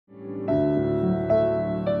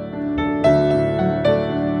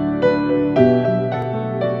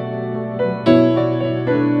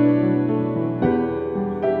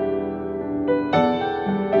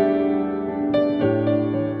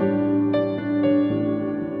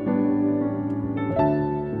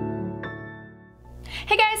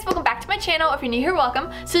channel. If you're new here,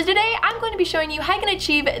 welcome. So today I'm going to be showing you how you can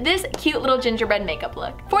achieve this cute little gingerbread makeup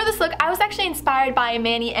look. For this look, I was actually inspired by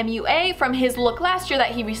Manny MUA from his look last year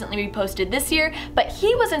that he recently reposted this year, but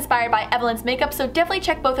he was inspired by Evelyn's makeup, so definitely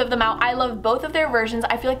check both of them out. I love both of their versions.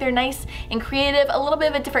 I feel like they're nice and creative, a little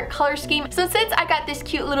bit of a different color scheme. So since I got this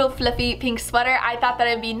cute little fluffy pink sweater, I thought that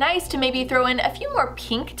it'd be nice to maybe throw in a few more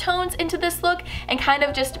pink tones into this look and kind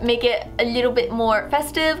of just make it a little bit more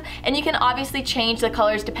festive. And you can obviously change the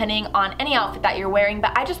colors depending on any outfit that you're wearing,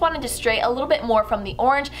 but I just wanted to stray a little bit more from the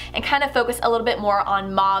orange and kind of focus a little bit more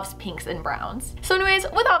on mauves, pinks, and browns. So anyways,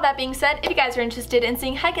 with all that being said, if you guys are interested in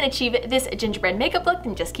seeing how I can achieve this gingerbread makeup look,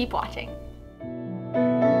 then just keep watching.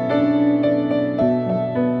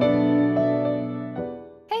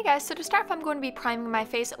 Hey guys, so to start off, I'm going to be priming my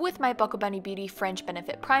face with my Buckle Bunny Beauty Fringe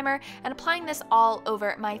Benefit Primer and applying this all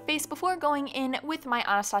over my face before going in with my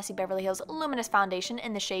Anastasia Beverly Hills Luminous Foundation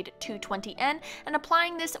in the shade 220N and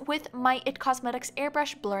applying this with my IT Cosmetics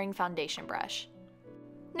Airbrush Blurring Foundation Brush.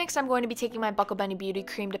 Next, I'm going to be taking my Buckle Bunny Beauty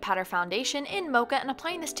Cream to Powder Foundation in Mocha and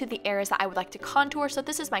applying this to the areas that I would like to contour. So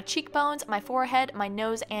this is my cheekbones, my forehead, my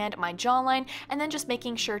nose, and my jawline, and then just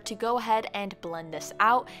making sure to go ahead and blend this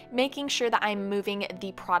out, making sure that I'm moving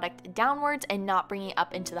the product downwards and not bringing it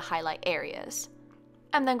up into the highlight areas.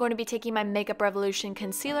 I'm then going to be taking my Makeup Revolution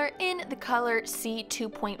concealer in the color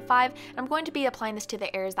C2.5, and I'm going to be applying this to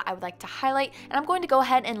the areas that I would like to highlight, and I'm going to go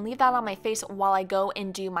ahead and leave that on my face while I go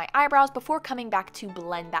and do my eyebrows before coming back to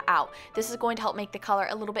blend that out. This is going to help make the color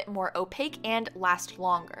a little bit more opaque and last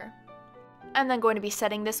longer. I'm then going to be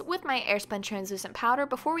setting this with my Airspun Translucent Powder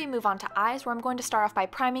before we move on to eyes, where I'm going to start off by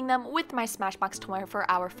priming them with my Smashbox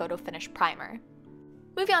 24-Hour Photo Finish Primer.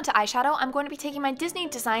 Moving on to eyeshadow, I'm going to be taking my Disney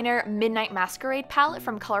Designer Midnight Masquerade palette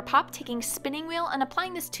from ColourPop, taking Spinning Wheel and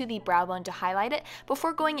applying this to the brow bone to highlight it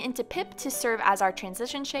before going into Pip to serve as our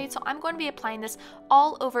transition shade. So I'm going to be applying this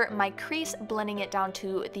all over my crease, blending it down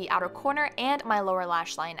to the outer corner and my lower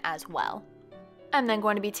lash line as well. I'm then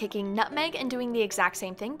going to be taking Nutmeg and doing the exact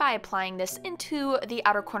same thing by applying this into the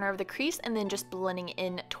outer corner of the crease and then just blending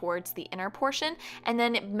in towards the inner portion, and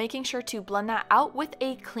then making sure to blend that out with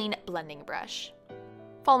a clean blending brush.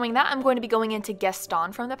 Following that, I'm going to be going into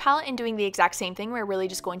Gaston from the palette and doing the exact same thing. We're really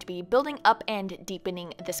just going to be building up and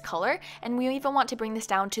deepening this color, and we even want to bring this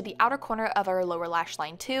down to the outer corner of our lower lash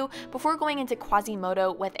line too, before going into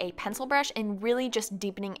Quasimodo with a pencil brush and really just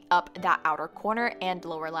deepening up that outer corner and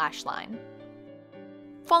lower lash line.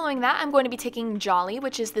 Following that, I'm going to be taking Jolly,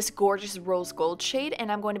 which is this gorgeous rose gold shade, and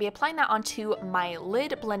I'm going to be applying that onto my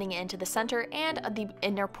lid, blending it into the center and the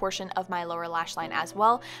inner portion of my lower lash line as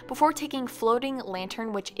well, before taking Floating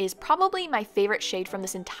Lantern, which is probably my favorite shade from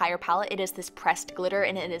this entire palette. It is this pressed glitter,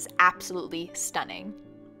 and it is absolutely stunning.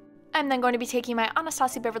 I'm then going to be taking my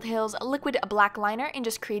Anastasia Beverly Hills Liquid Black Liner and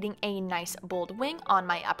just creating a nice bold wing on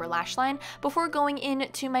my upper lash line before going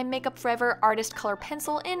into my Makeup Forever Artist Color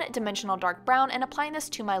Pencil in Dimensional Dark Brown and applying this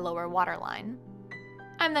to my lower waterline.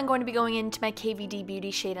 I'm then going to be going into my KVD Beauty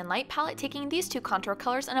Shade and Light palette, taking these two contour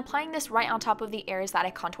colors and applying this right on top of the areas that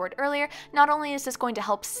I contoured earlier. Not only is this going to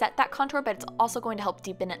help set that contour, but it's also going to help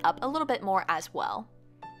deepen it up a little bit more as well.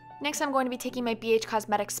 Next, I'm going to be taking my BH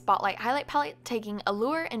Cosmetics Spotlight Highlight Palette, taking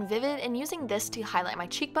Allure and Vivid, and using this to highlight my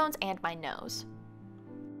cheekbones and my nose.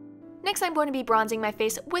 Next, I'm going to be bronzing my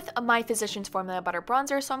face with my Physicians Formula Butter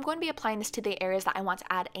Bronzer, so I'm going to be applying this to the areas that I want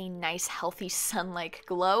to add a nice, healthy, sun-like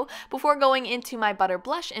glow before going into my Butter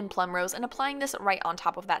Blush in Plum Rose and applying this right on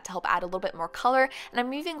top of that to help add a little bit more color, and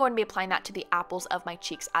I'm even going to be applying that to the apples of my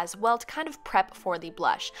cheeks as well to kind of prep for the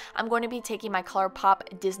blush. I'm going to be taking my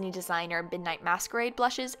ColourPop Disney Designer Midnight Masquerade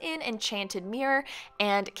blushes in Enchanted Mirror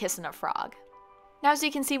and Kissin' a Frog. Now, as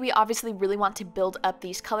you can see, we obviously really want to build up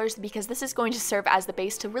these colors because this is going to serve as the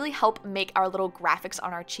base to really help make our little graphics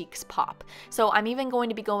on our cheeks pop. So I'm even going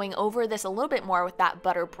to be going over this a little bit more with that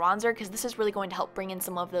butter bronzer because this is really going to help bring in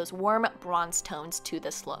some of those warm bronze tones to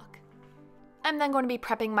this look. I'm then going to be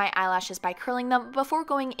prepping my eyelashes by curling them before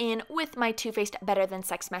going in with my Too Faced Better Than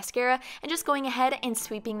Sex mascara and just going ahead and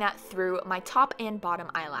sweeping that through my top and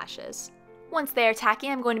bottom eyelashes. Once they are tacky,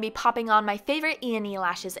 I'm going to be popping on my favorite E&E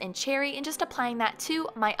lashes in Cherry and just applying that to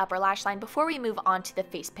my upper lash line before we move on to the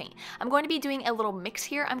face paint. I'm going to be doing a little mix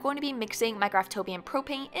here. I'm going to be mixing my Graftobian Pro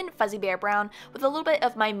Paint in Fuzzy Bear Brown with a little bit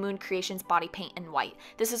of my Moon Creations Body Paint in white.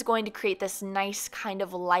 This is going to create this nice kind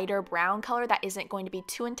of lighter brown color that isn't going to be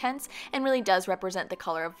too intense and really does represent the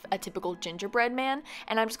color of a typical gingerbread man.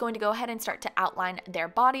 And I'm just going to go ahead and start to outline their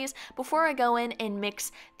bodies before I go in and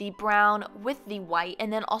mix the brown with the white,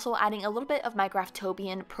 and then also adding a little bit of my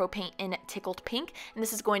Graftobian Pro Paint in Tickled Pink, and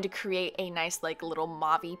this is going to create a nice like little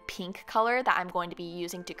mauvey pink color that I'm going to be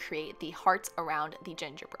using to create the hearts around the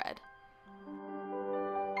gingerbread.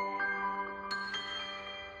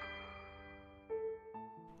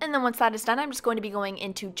 And then once that is done, I'm just going to be going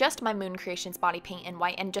into just my Moon Creations body paint in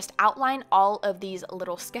white and just outline all of these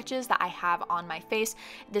little sketches that I have on my face.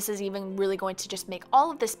 This is even really going to just make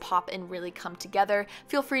all of this pop and really come together.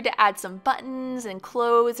 Feel free to add some buttons and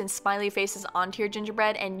clothes and smiley faces onto your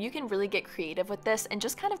gingerbread, and you can really get creative with this and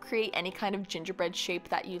just kind of create any kind of gingerbread shape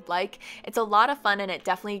that you'd like. It's a lot of fun, and it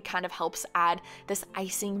definitely kind of helps add this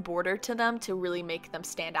icing border to them to really make them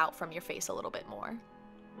stand out from your face a little bit more.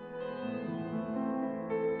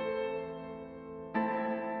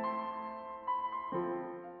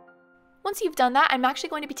 Once you've done that, I'm actually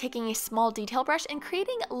going to be taking a small detail brush and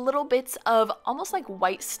creating little bits of almost like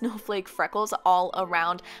white snowflake freckles all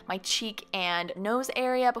around my cheek and nose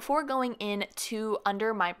area before going in to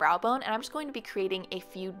under my brow bone, and I'm just going to be creating a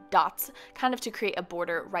few dots kind of to create a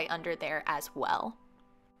border right under there as well.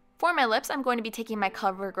 For my lips, I'm going to be taking my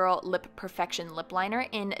CoverGirl Lip Perfection lip liner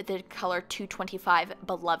in the color 225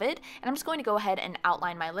 Beloved, and I'm just going to go ahead and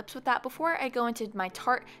outline my lips with that before I go into my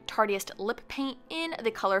Tartiest lip paint in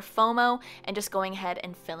the color FOMO and just going ahead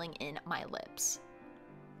and filling in my lips.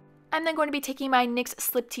 I'm then going to be taking my NYX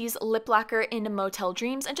Slip Tease lip lacquer in Motel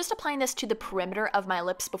Dreams and just applying this to the perimeter of my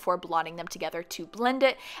lips before blotting them together to blend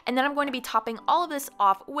it. And then I'm going to be topping all of this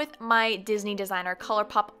off with my Disney Designer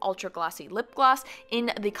ColourPop Ultra Glossy Lip Gloss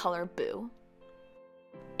in the color Boo.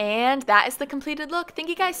 And that is the completed look. Thank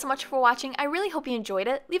you guys so much for watching. I really hope you enjoyed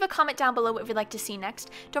it. Leave a comment down below what you'd like to see next.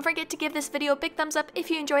 Don't forget to give this video a big thumbs up if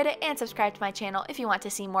you enjoyed it, and subscribe to my channel if you want to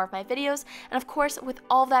see more of my videos. And of course, with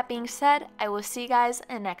all that being said, I will see you guys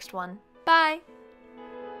in the next one. Bye!